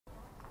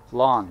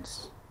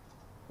Lawns.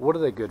 What are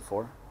they good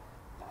for?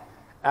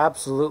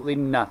 Absolutely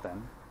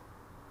nothing.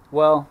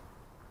 Well,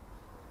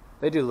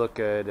 they do look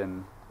good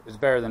and it's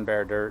better than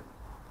bare dirt.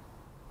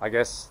 I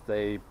guess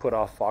they put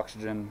off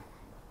oxygen.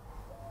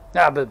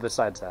 But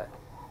besides that,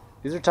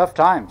 these are tough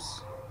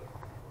times.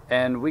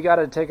 And we got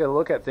to take a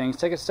look at things,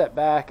 take a step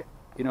back,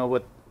 you know,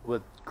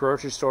 with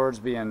grocery stores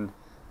being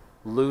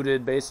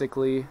looted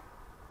basically.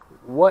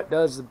 What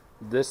does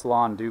this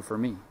lawn do for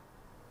me?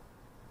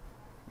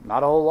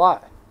 Not a whole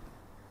lot.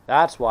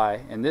 That's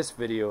why in this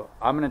video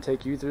I'm going to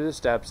take you through the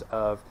steps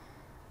of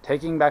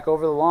taking back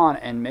over the lawn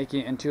and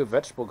making it into a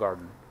vegetable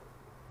garden.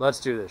 Let's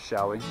do this,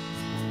 shall we?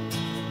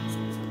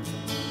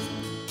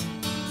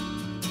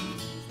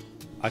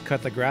 I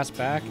cut the grass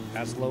back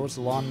as low as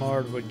the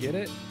lawnmower would get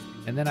it,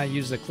 and then I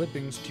use the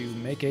clippings to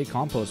make a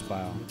compost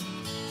pile.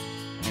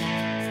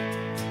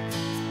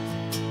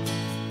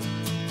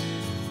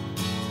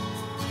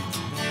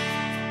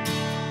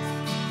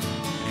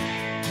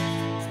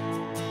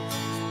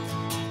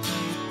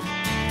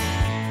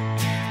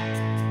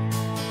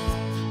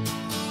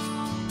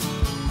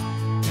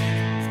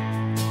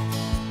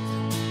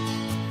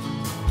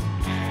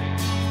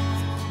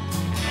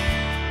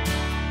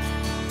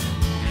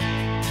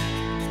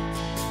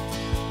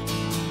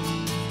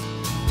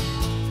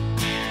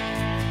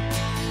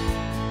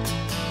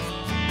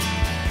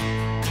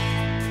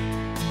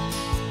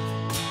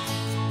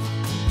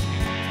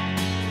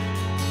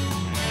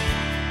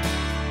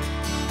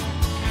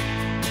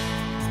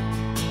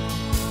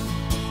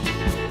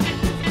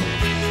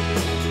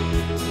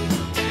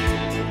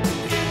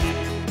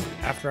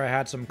 After I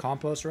had some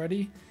compost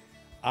ready,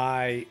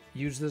 I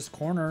used this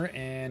corner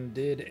and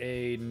did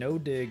a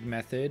no-dig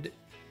method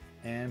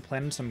and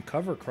planted some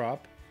cover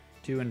crop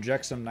to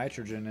inject some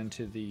nitrogen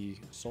into the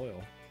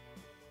soil.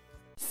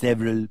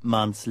 Several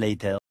months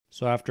later.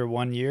 So after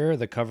 1 year,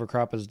 the cover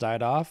crop has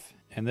died off,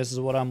 and this is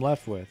what I'm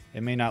left with.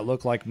 It may not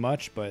look like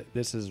much, but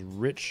this is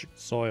rich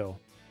soil.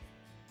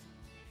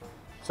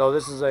 So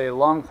this is a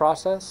long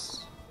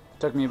process. It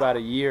took me about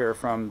a year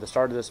from the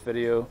start of this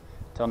video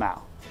till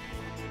now.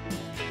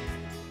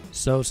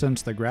 So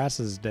since the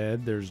grass is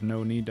dead, there's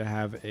no need to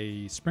have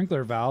a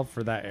sprinkler valve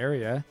for that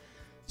area.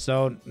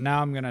 So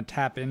now I'm going to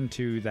tap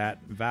into that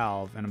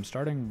valve, and I'm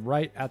starting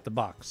right at the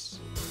box.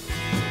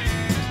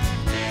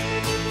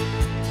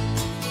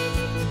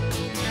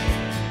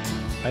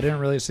 I didn't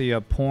really see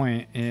a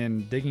point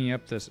in digging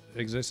up this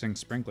existing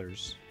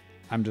sprinklers.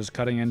 I'm just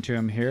cutting into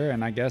them here,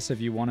 and I guess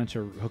if you wanted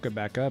to hook it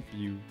back up,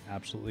 you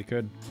absolutely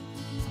could.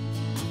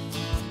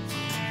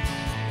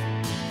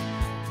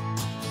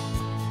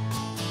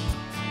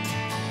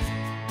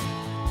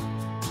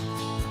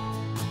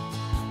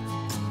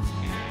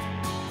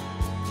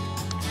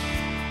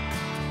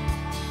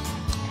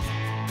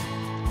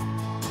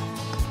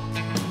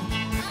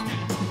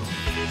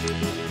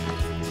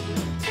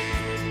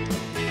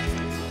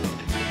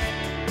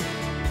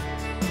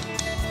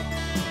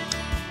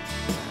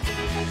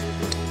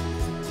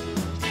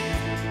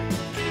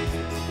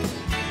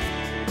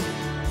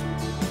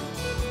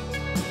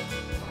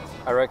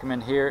 I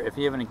recommend here, if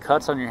you have any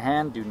cuts on your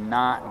hand, do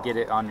not get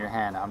it on your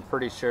hand. I'm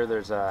pretty sure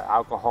there's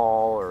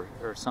alcohol or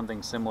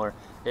something similar.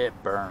 It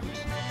burns.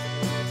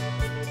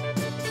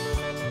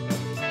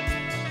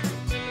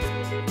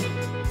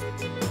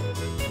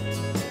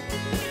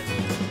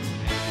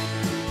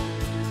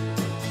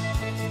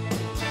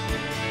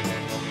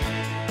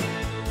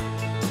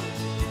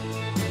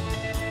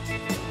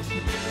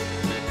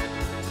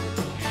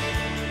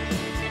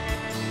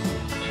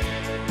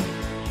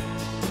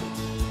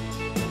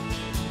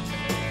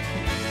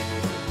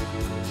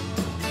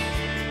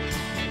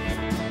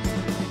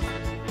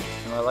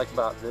 What I like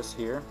about this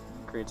here,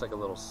 it creates like a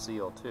little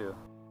seal too.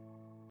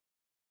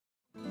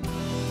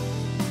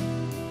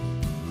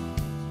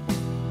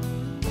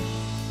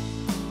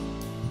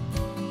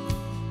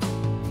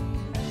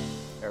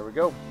 There we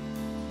go.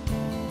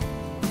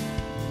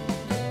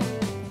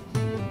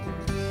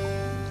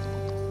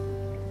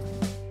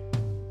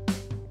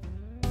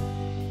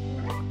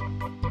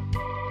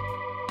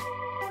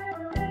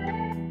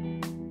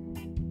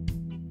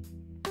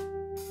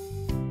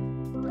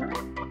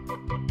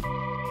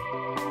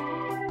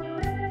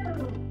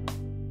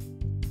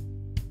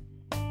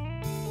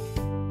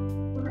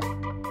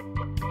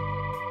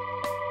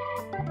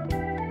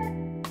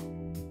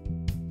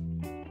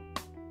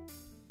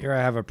 Here I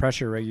have a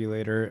pressure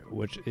regulator,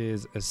 which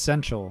is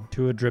essential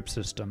to a drip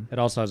system. It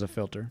also has a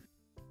filter.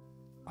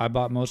 I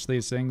bought most of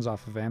these things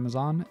off of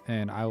Amazon,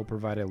 and I will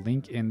provide a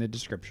link in the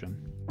description.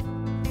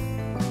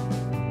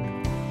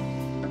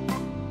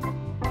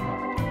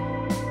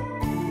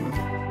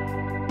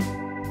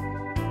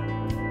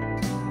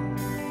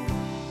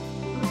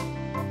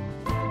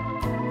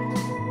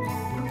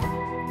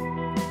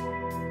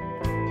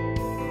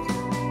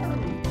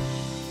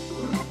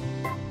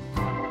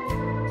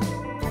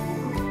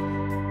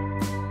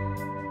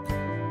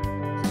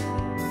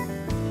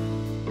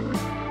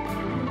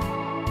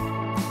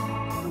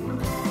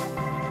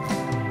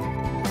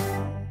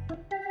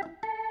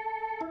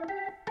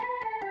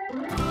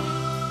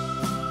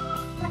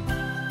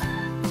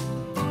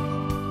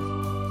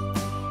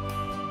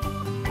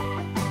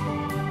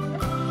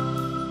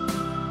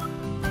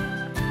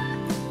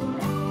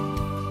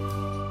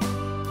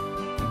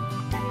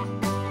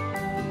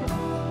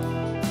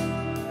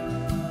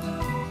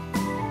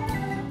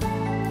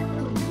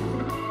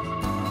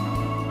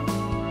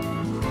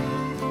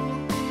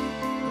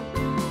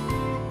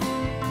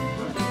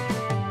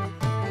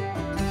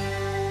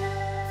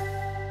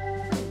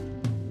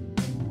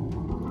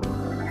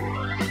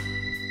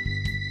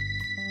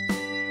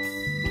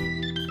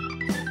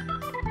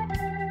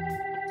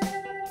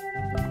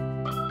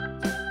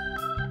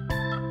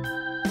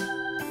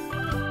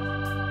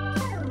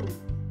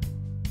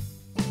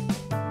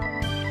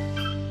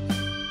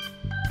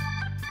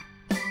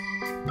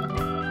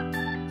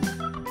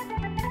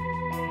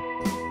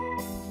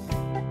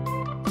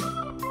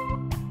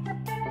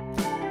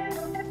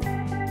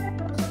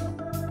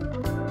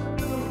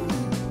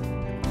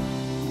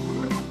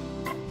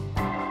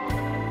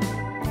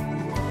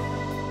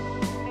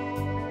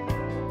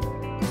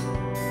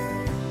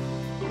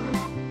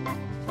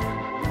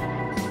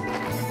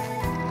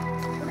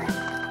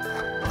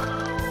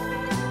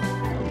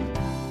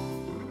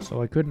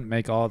 So I couldn't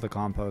make all the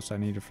compost I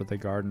needed for the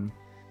garden.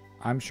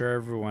 I'm sure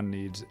everyone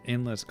needs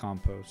endless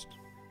compost,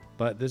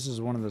 but this is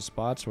one of the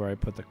spots where I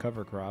put the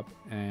cover crop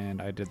and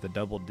I did the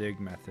double dig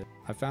method.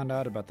 I found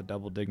out about the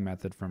double dig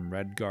method from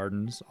Red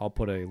Gardens. I'll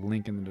put a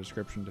link in the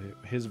description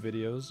to his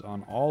videos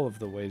on all of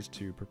the ways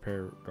to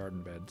prepare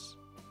garden beds.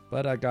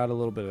 But I got a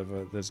little bit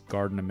of this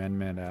garden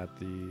amendment at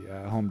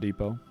the Home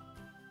Depot.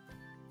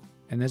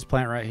 And this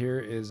plant right here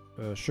is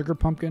a sugar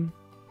pumpkin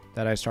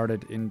that I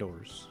started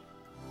indoors.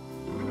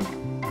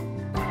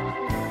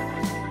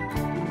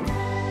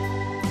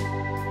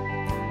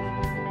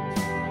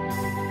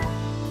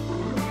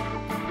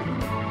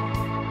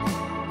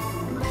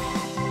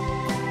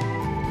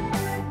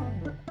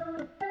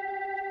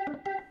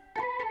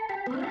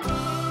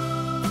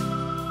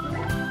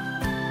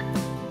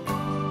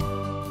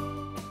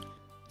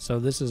 So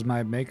this is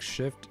my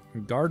makeshift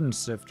garden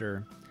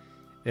sifter.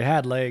 It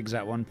had legs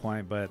at one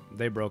point, but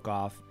they broke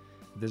off.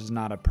 This is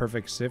not a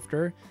perfect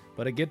sifter,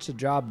 but it gets the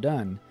job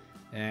done.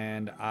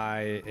 And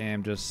I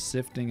am just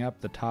sifting up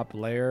the top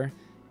layer,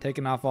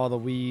 taking off all the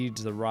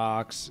weeds, the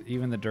rocks,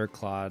 even the dirt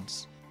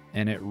clods,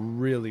 and it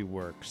really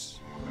works.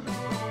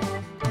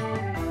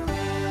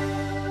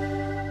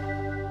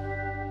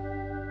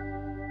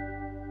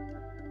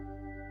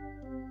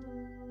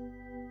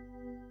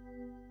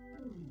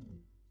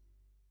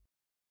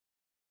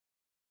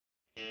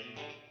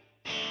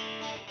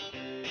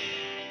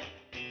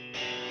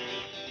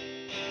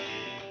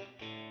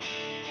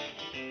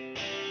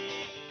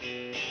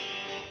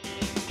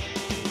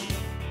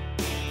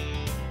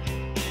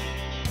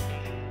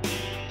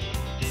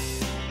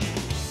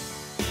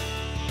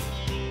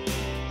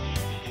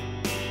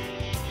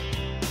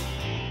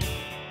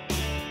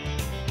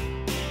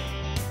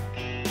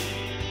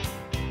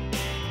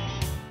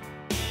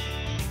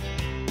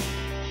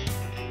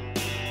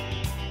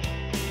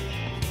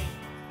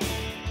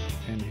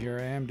 Here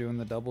I am doing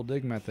the double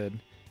dig method.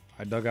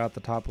 I dug out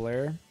the top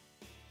layer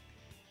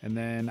and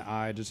then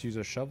I just use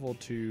a shovel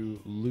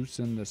to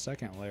loosen the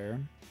second layer.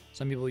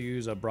 Some people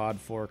use a broad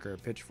fork or a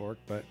pitchfork,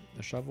 but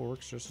the shovel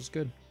works just as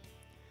good.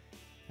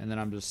 And then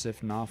I'm just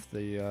sifting off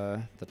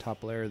the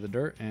top layer of the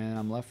dirt, and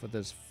I'm left with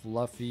this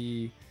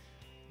fluffy,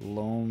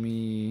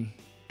 loamy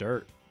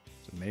dirt.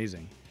 It's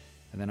amazing.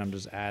 And then I'm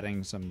just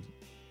adding some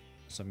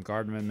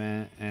garden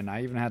amendment, and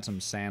I even had some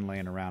sand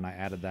laying around. I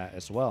added that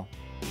as well.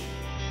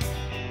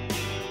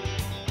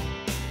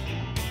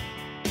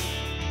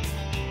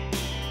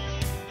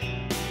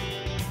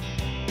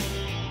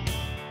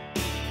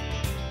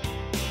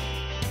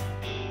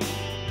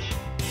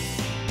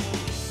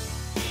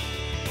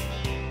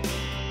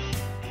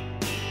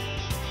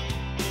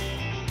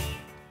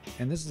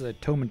 And this is a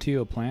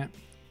tomatillo plant.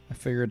 I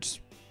figure it's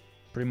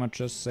pretty much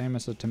just the same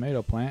as a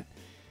tomato plant.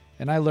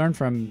 And I learned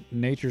from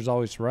Nature's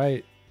Always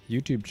Right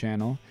YouTube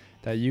channel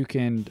that you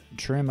can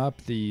trim up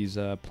these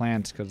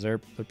plants because they're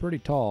pretty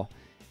tall,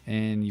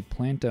 and you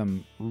plant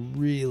them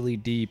really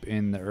deep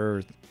in the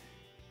earth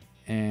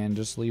and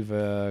just leave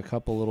a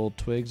couple little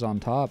twigs on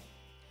top.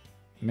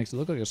 It makes it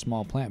look like a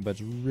small plant, but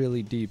it's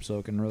really deep, so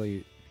it can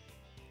really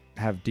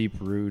have deep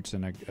roots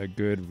and a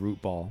good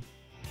root ball.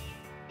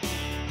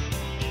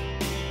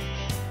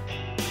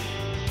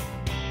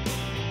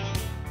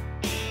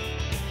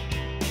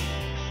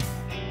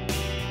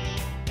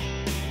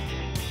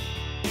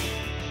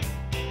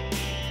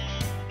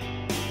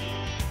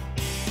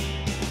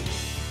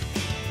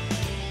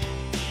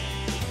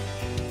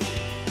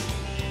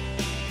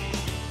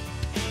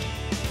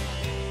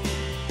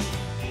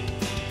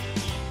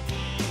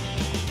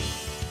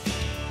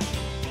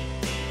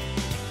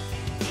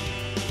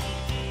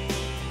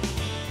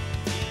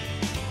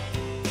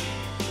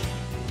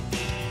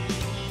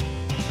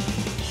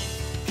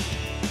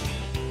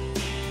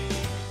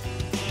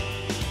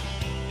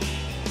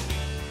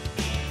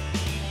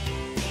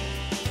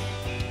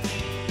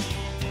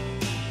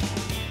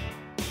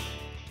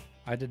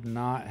 I did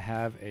not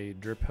have a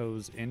drip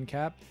hose end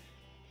cap,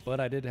 but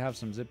I did have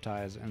some zip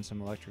ties and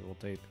some electrical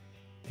tape,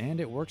 and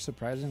it works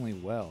surprisingly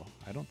well.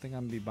 I don't think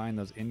I'm gonna be buying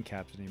those end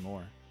caps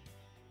anymore.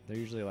 They're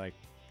usually like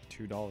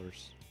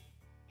 $2.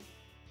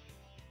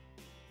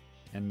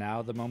 And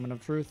now the moment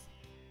of truth.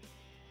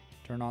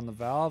 Turn on the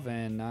valve,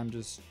 and I'm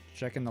just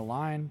checking the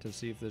line to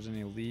see if there's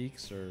any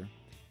leaks or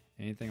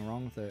anything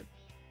wrong with it.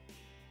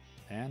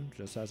 And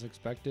just as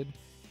expected,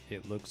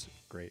 it looks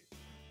great.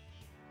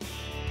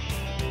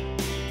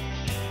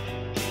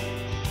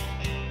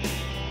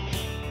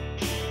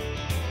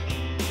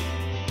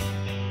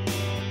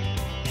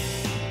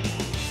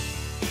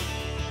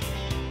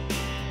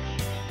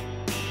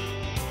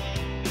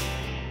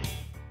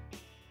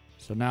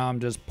 So now I'm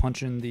just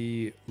punching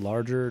the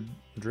larger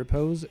drip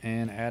hose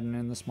and adding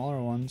in the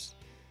smaller ones.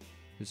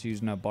 Just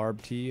using a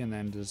barb tee and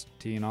then just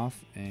teeing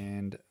off.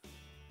 And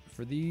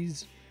for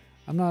these,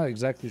 I'm not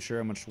exactly sure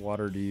how much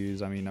water to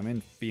use. I mean, I'm in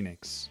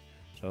Phoenix,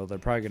 so they're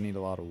probably gonna need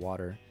a lot of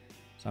water.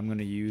 So I'm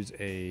gonna use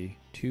a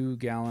 2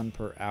 gallon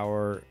per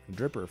hour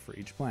dripper for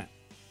each plant.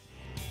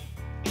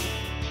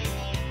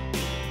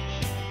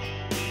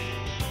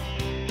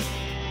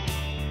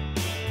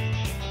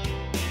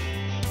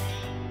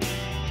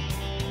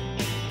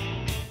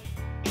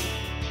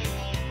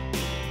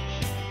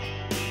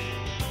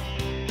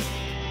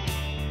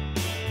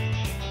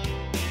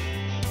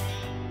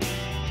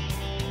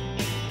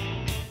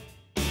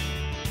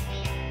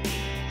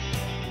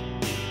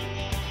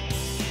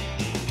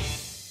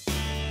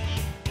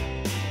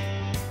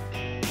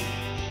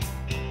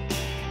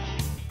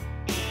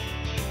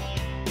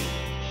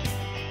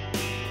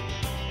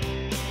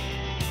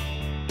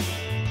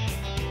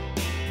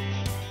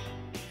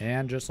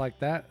 And just like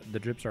that, the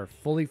drips are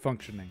fully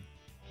functioning.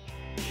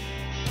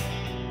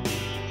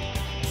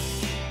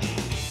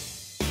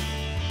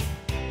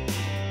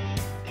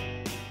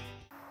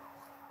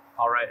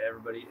 All right,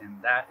 everybody,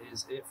 and that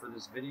is it for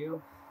this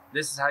video.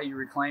 This is how you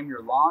reclaim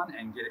your lawn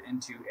and get it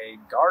into a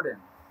garden.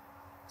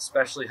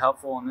 Especially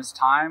helpful in this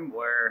time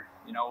where,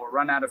 you know, we're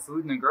running out of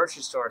food in the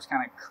grocery store. It's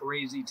kind of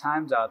crazy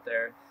times out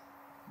there.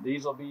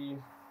 These will be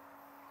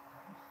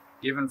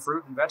giving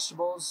fruit and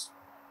vegetables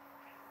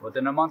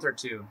within a month or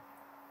two.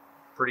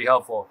 Pretty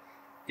helpful.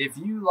 If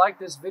you like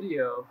this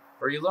video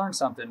or you learned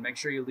something, make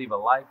sure you leave a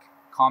like,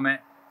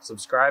 comment,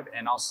 subscribe,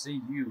 and I'll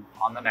see you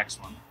on the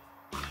next one.